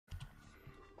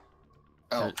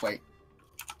Oh, wait.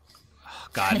 Oh,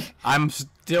 God, I'm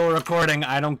still recording.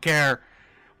 I don't care.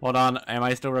 Hold on. Am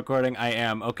I still recording? I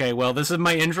am. Okay, well, this is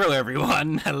my intro,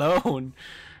 everyone. Hello.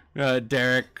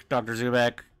 Derek, Dr.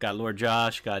 Zubek, got Lord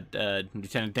Josh, got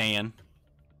Lieutenant Dan.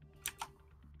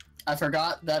 I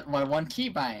forgot that my one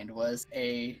keybind was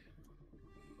a,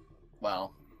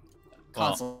 well,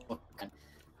 console.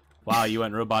 Wow, you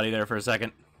went robot-y there for a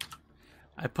second.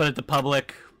 I put it to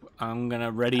public. I'm going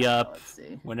to ready up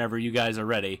whenever you guys are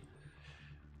ready.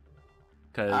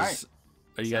 Because, right.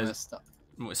 Are you guys...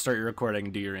 Start your recording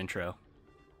and do your intro.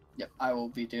 Yep, I will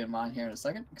be doing mine here in a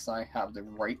second because I have the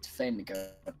right thing to go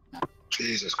now.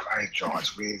 Jesus Christ,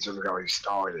 Josh, we need to already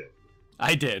started.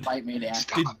 I did. Fight me, Dan.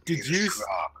 Did you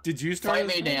start? Fight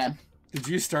me, Dan. Did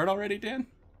you start already, Dan?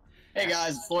 Hey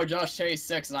guys, it's Lord Josh Chase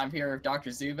 6, and I'm here with Dr.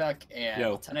 Zubek and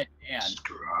Lieutenant Dan.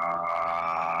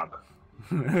 Scrub.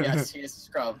 Yes, he is a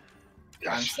scrub.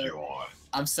 Yes, you are.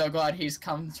 I'm so glad he's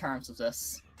come to terms with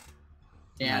this.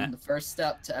 Dan, the first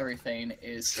step to everything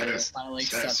is to finally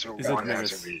accept. Says one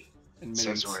has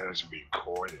to be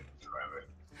recorded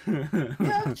forever.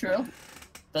 Yeah, true.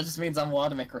 That just means I'm allowed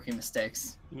to make rookie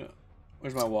mistakes. No.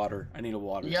 Where's my water? I need a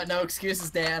water. You got no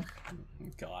excuses, Dan.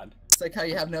 God. It's like how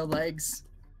you have no legs.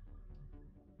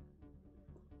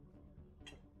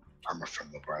 I'm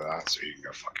offended by that, so you can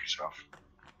go fuck yourself.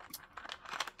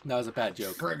 That was a bad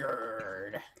joke.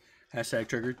 Triggered. Hashtag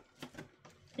triggered.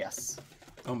 Yes.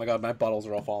 Oh my God, my bottles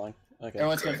are all falling. Okay.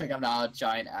 Everyone's gonna think I'm not a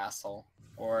giant asshole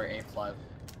or a pleb.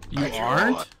 You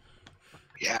aren't?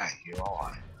 Yeah, you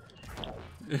are.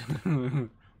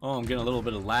 Oh, I'm getting a little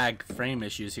bit of lag frame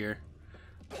issues here.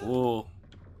 Whoa.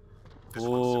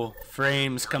 Whoa.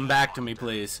 Frames, come back to me,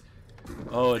 please.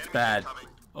 Oh, it's bad.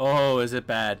 Oh, is it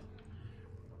bad?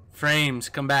 Frames,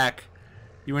 come back.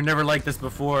 You were never like this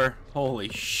before. Holy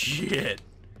shit.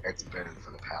 It's been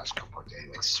for the past couple of days.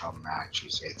 Like some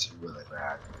matches, it's really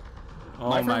bad.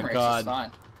 Oh my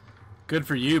God. Good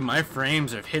for you. My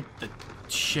frames have hit the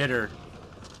shitter.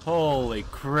 Holy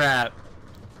crap.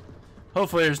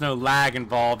 Hopefully there's no lag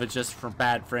involved. It's just for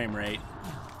bad frame rate.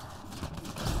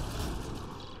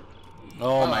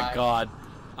 Oh my God.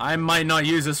 I might not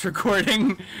use this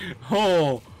recording.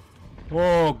 Oh.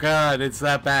 Oh God, it's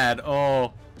that bad.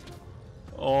 Oh.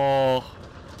 Oh.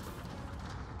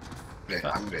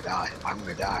 I'm gonna die. I'm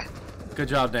gonna die. Good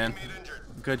job, Dan.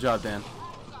 Good job, Dan.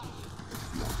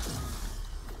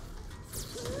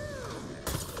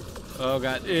 Oh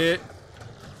God.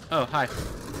 Oh, hi.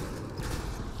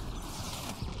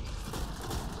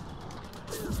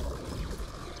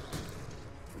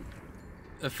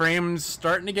 The frame's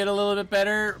starting to get a little bit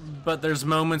better, but there's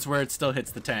moments where it still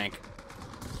hits the tank.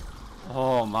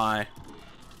 Oh my.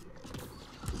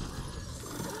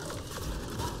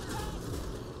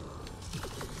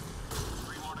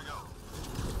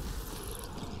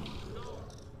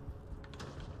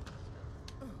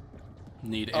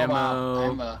 Need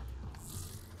ammo. Wow.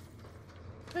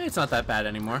 Hey, it's not that bad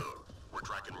anymore. We're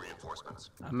tracking reinforcements.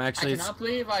 I'm actually. I cannot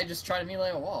believe I just tried to melee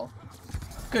a wall.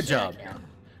 Good job.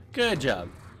 Good job.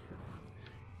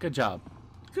 Good job.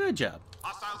 Good job.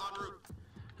 Hostiles en route.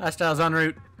 Hostiles en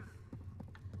route.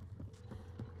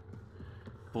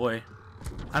 Boy,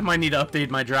 I might need to update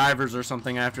my drivers or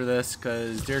something after this,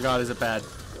 because dear God, is it bad.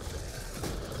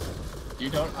 You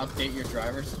don't update your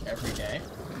drivers every day?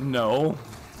 No.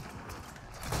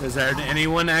 Does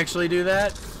anyone actually do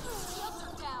that?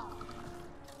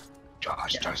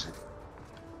 Josh doesn't.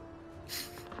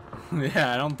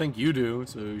 Yeah, I don't think you do,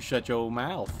 so shut your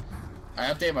mouth. I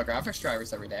update my graphics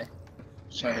drivers every day.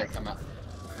 Whenever they come out.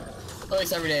 At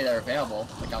least every day they're available.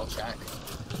 Like, I'll check.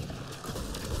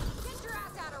 Get your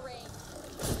ass out of range.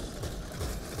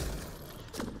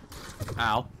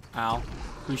 Ow. Ow.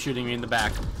 Who's shooting me in the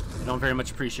back? I don't very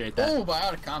much appreciate that. Oh,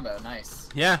 biotic combo. Nice.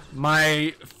 Yeah,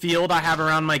 my field I have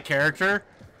around my character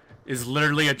is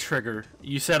literally a trigger.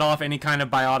 You set off any kind of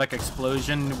biotic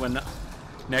explosion when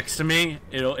next to me,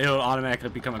 it'll automatically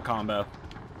become a combo.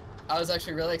 I was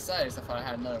actually really excited because I thought I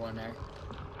had another one there.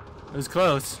 It was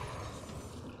close.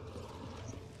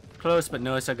 Close, but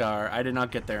no cigar. I did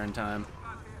not get there in time.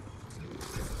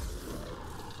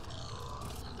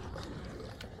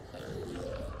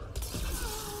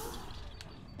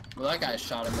 Well, that guy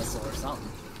shot a missile or something.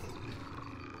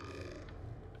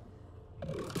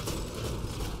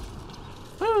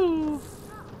 Woo!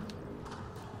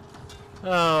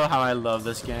 Oh, how I love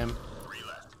this game.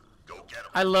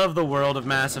 I love the world of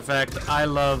Mass Effect. I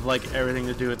love, like, everything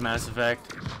to do with Mass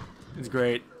Effect. It's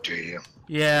great. Do you?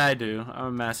 Yeah, I do. I'm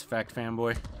a Mass Effect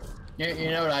fanboy.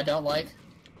 You know what I don't like?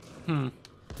 The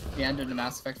end of the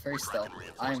Mass Effect 3 still.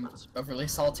 I'm overly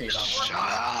salty about that. Shut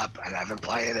up! I haven't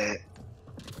played it.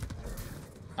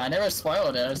 I never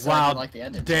spoiled it. I just Wow, didn't like the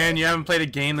ending. Dan, you haven't played a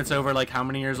game that's over like how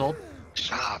many years old?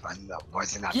 Shut up! I know.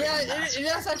 Wasn't that? Yeah,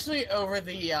 that's actually over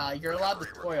the you're allowed the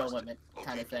spoil limit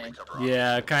kind of thing.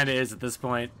 Yeah, it kind of is at this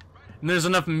point. And there's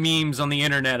enough memes on the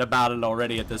internet about it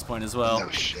already at this point as well. No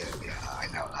shit. Yeah, I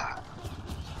know that.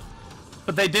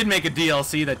 But they did make a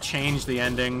DLC that changed the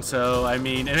ending, so I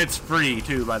mean, and it's free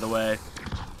too, by the way.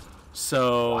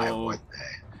 So Why would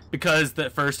they? because the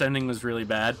first ending was really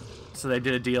bad, so they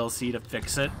did a DLC to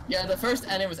fix it. Yeah, the first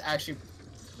ending was actually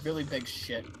really big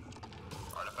shit.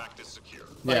 Artifact is secure.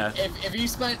 Like, Yeah. If you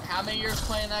spent how many years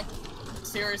playing that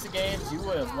series of games, you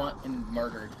would have won and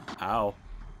murdered. Ow.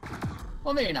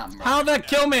 Well, maybe not murdered. How'd that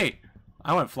kill me?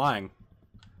 I went flying.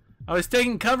 I was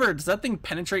taking cover. Does that thing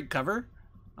penetrate cover?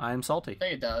 I'm salty. I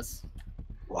think it does.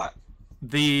 What?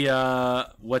 The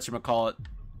whatchamacallit,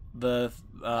 the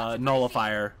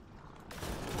nullifier.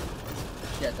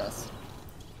 Yeah, it does.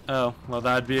 Oh, well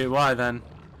that'd be why then.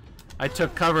 I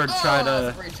took cover to try that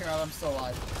was to... a breaching ram. I'm still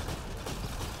alive.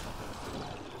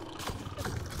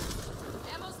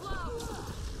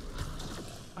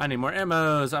 I need more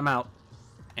ammos. I'm out.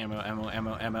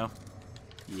 Ammo.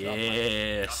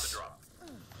 Yes.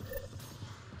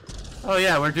 Oh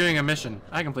yeah, we're doing a mission.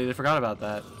 I completely forgot about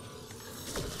that.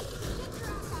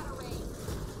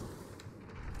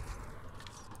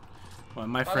 Well,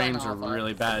 my frames are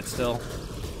really bad still.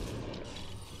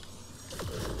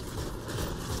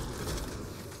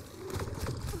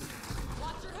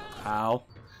 Ow.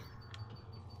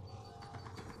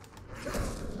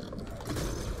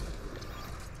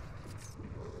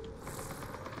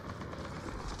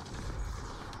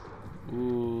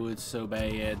 Ooh, it's so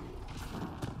bad.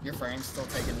 Your frame's still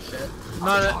taking shit.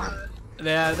 No,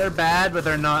 yeah, they're bad, but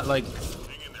they're not like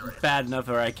bad enough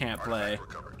where I can't play.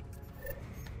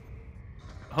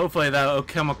 Hopefully that'll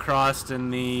come across in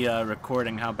the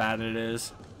recording how bad it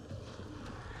is.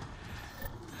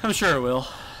 I'm sure it will.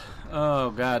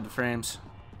 Oh god, the frames.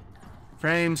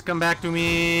 Frames, come back to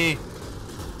me!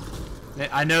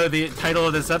 I know the title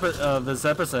of this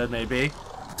episode may be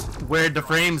 "Where'd the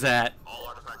frames at?" All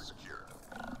artifacts secure.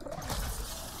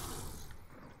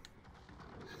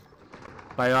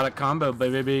 Biotic combo,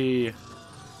 baby.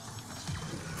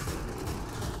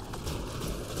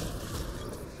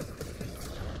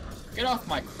 Get off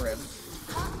my crib.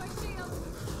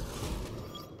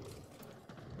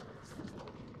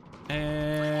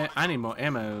 I need more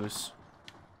ammos.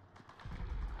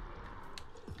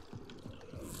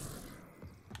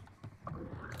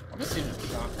 I'm just using a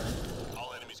shotgun.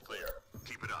 All enemies clear.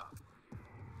 Keep it up.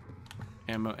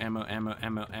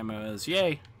 Ammos.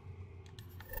 Yay!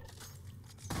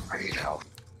 I need help.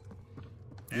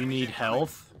 You need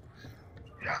health?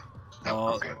 Yeah. No,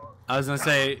 Oh, I'm good. I was gonna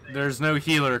say, there's no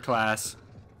healer class.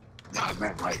 No, I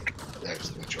meant like there's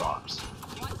the drops.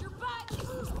 Watch your butt.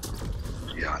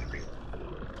 You know what I mean?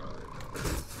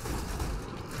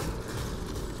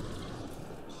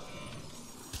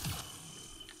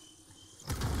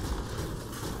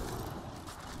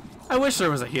 I wish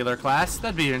there was a healer class.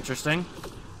 That'd be interesting.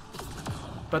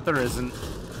 But there isn't.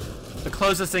 The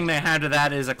closest thing they have to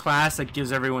that is a class that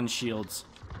gives everyone shields.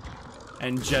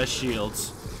 And just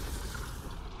shields.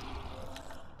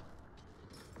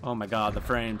 Oh my god, the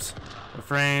frames. The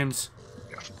frames.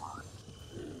 Yeah, fine.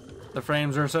 The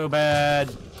frames are so bad.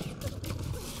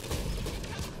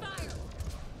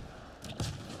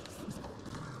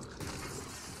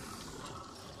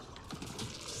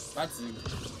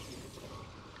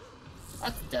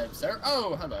 That's dead, sir.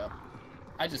 Oh, hello.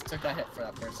 I just took that hit for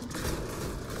that person.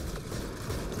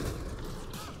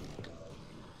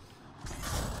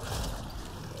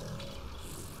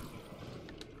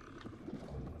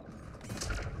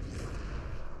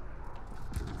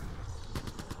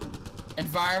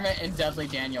 Environment and Deadly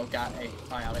Daniel got a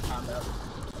biotic combo.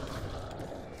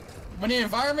 When the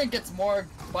environment gets more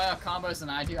biotic combos than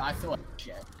I do, I feel like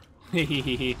shit.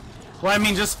 Well, I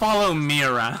mean, just follow me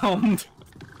around.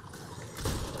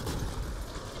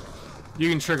 You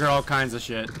can trigger all kinds of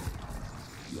shit. That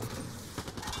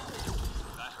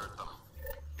hurt them.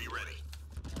 Be ready.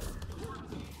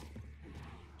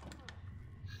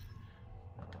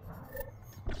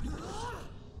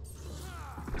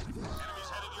 Enemies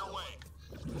headed your way.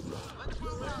 Let's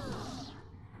move out.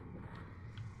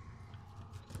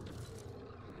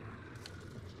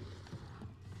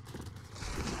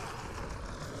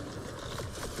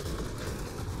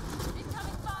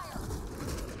 Incoming fire.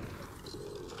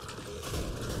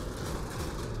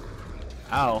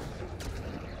 Ow.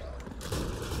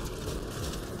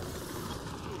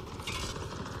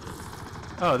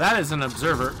 Oh, that is an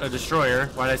observer, a destroyer.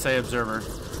 Why'd I say observer?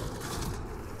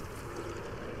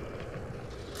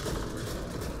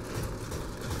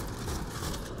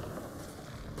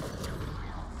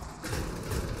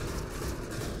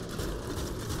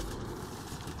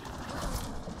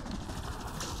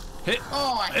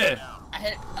 Oh, I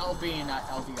hit LB, not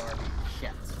LVRB.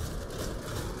 Shit.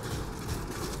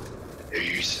 You're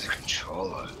using the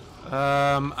controller.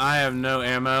 I have no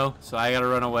ammo, so I gotta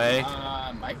run away.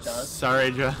 Mike does.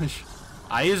 Sorry, Josh.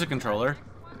 I use a controller.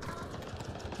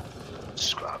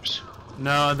 Scrubs.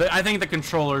 No, I think the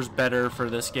controller's better for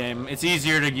this game. It's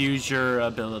easier to use your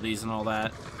abilities and all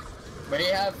that. But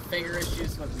you have finger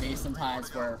issues with me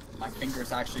sometimes where my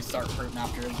fingers actually start hurting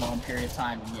after a long period of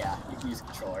time, and yeah, you can use a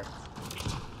controller.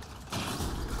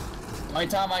 The only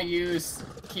time I use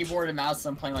keyboard and mouse,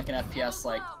 I'm playing like an FPS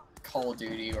like Call of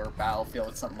Duty or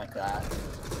Battlefield, something like that.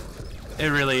 It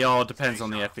really all depends on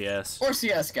the FPS. Or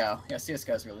CSGO. Yeah,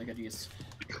 CSGO is really good use.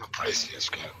 You're gonna play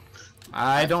CSGO.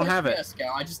 I don't have it.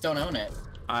 CSGO, I just don't own it.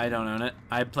 I don't own it.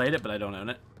 I played it, but I don't own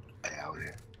it. I own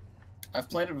it. I've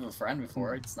played it with a friend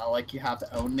before. It's not like you have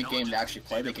to own the game to actually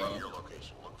play the game.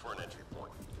 Look for an entry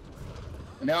point.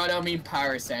 No, I don't mean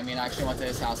piracy. I mean I actually went to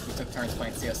his house and we took turns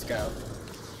playing CSGO.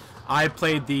 I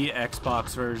played the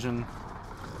Xbox version.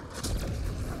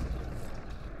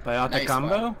 Biotic Nice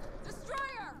combo? one.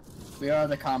 Destroyer! We are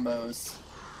the combos.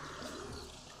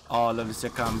 All of the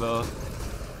combo.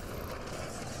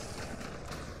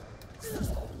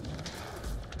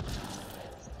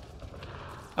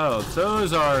 Oh,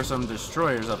 those are some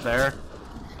destroyers up there.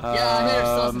 Yeah, I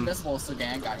know still invisible, so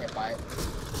Dan got hit by it.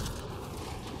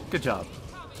 Good job.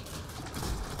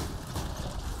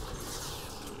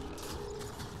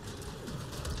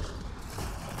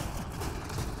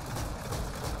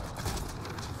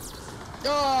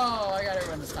 Oh, I got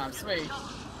everyone this time. Sweet.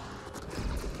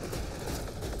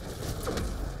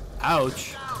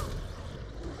 Ouch.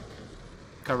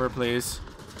 Cover, please.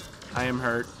 I am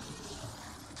hurt.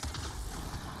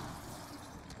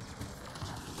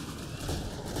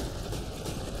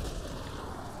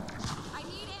 I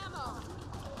need ammo!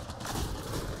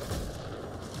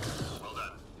 Well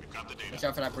done. We've got the data. Watch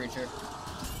out for that breacher.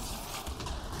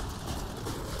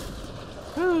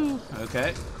 Whew.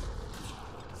 Okay.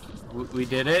 We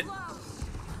did it.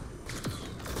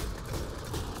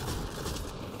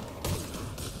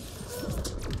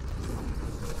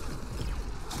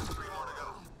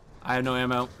 I have no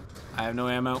ammo. I have no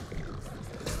ammo.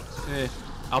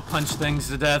 I'll punch things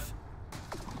to death.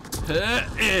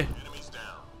 Enemies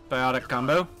down. Biotic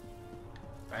combo.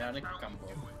 Biotic combo.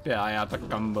 Biotic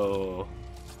combo.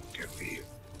 Get me.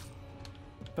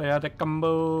 Biotic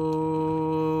combo.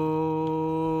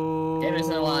 Game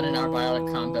isn't allowed in our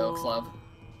biotic combo club.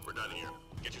 We're done here.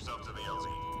 Get yourself to the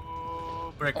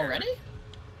LZ. Breaker. Already?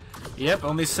 Yep,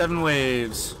 only 7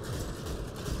 waves.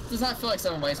 Does not feel like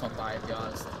 7 waves went by, to be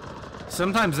honest.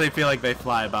 Sometimes they feel like they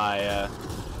fly by.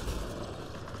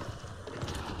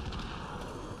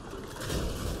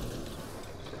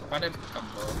 Biotic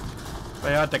combo.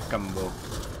 Biotic combo.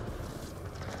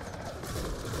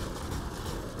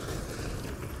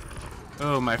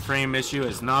 Oh, my frame issue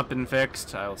has not been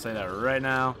fixed. I will say that right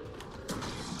now.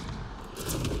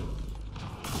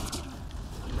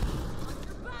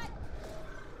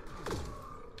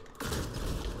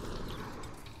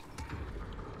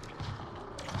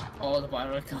 All the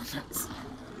biotic combos.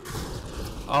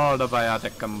 All the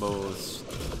biotic combos.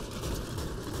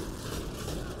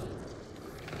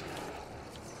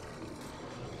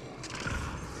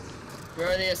 Where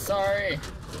are the Asari?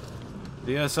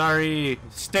 The Asari,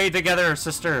 stay together,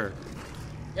 sister.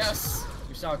 Yes!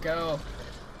 We shall go.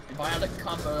 Biotic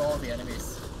combo all the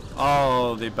enemies.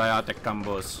 All the biotic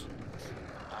combos.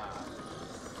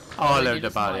 all All we of need the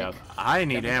is biotic. Mike. I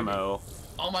need ammo.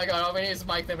 Oh my god, all we need is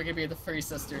Mike, then we can be the Three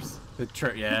Sisters.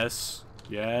 Yes.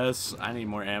 Yes. I need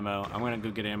more ammo. I'm gonna go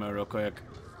get ammo real quick.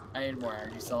 I need more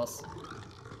energy cells.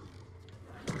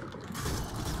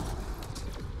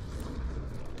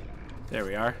 There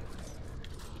we are.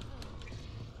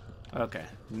 Okay.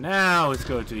 Now let's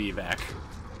go to the evac.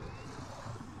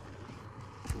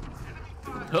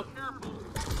 Hup.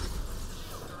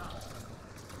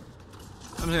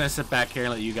 I'm just gonna sit back here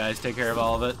and let you guys take care of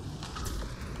all of it.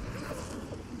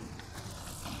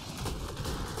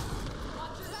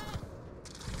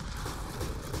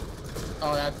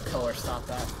 Oh, that pillar, stop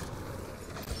that.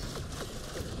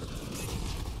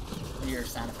 Your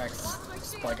sound effects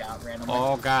just plug out randomly.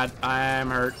 Oh god, I'm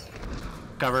hurt.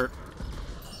 Cover.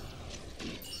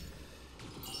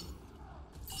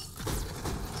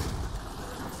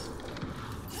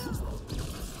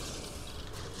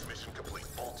 Mission complete.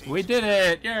 All teams. We did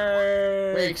it! We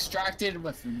Yay! extracted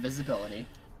with invisibility.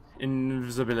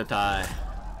 Invisibility.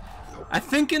 I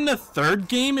think in the 3rd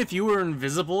game, if you were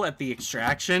invisible at the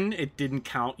extraction, it didn't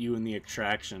count you in the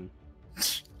extraction.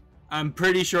 I'm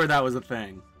pretty sure that was a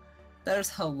thing. That is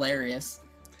hilarious.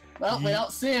 Well, we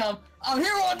don't see him. I'm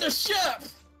here on the ship!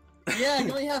 Yeah, you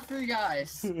only have 3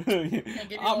 guys. Can't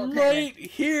give you more I'm payment. right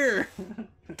here.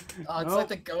 Oh, it's like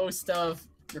the ghost of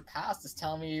your past is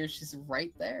telling me she's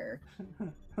right there.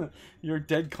 Your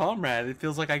dead comrade. It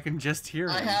feels like I can just hear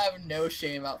him. I have no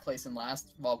shame about placing last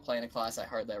while playing a class I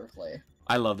hardly ever play.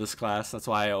 I love this class. That's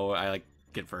why I like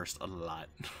get first a lot.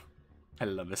 I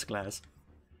love this class.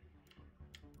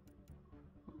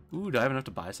 Ooh, do I have enough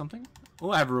to buy something?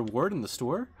 Oh, I have a reward in the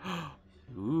store.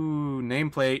 Ooh,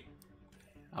 nameplate.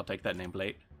 I'll take that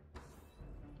nameplate.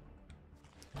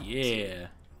 Yeah.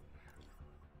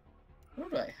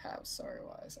 What do I have,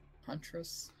 sorry-wise?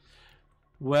 Huntress?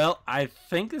 Well, I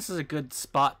think this is a good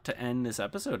spot to end this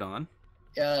episode on.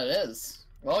 Yeah, it is.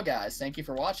 Well, guys, thank you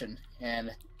for watching,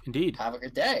 and Indeed. have a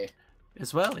good day.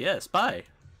 As well, yes. Bye.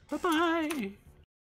 Bye-bye.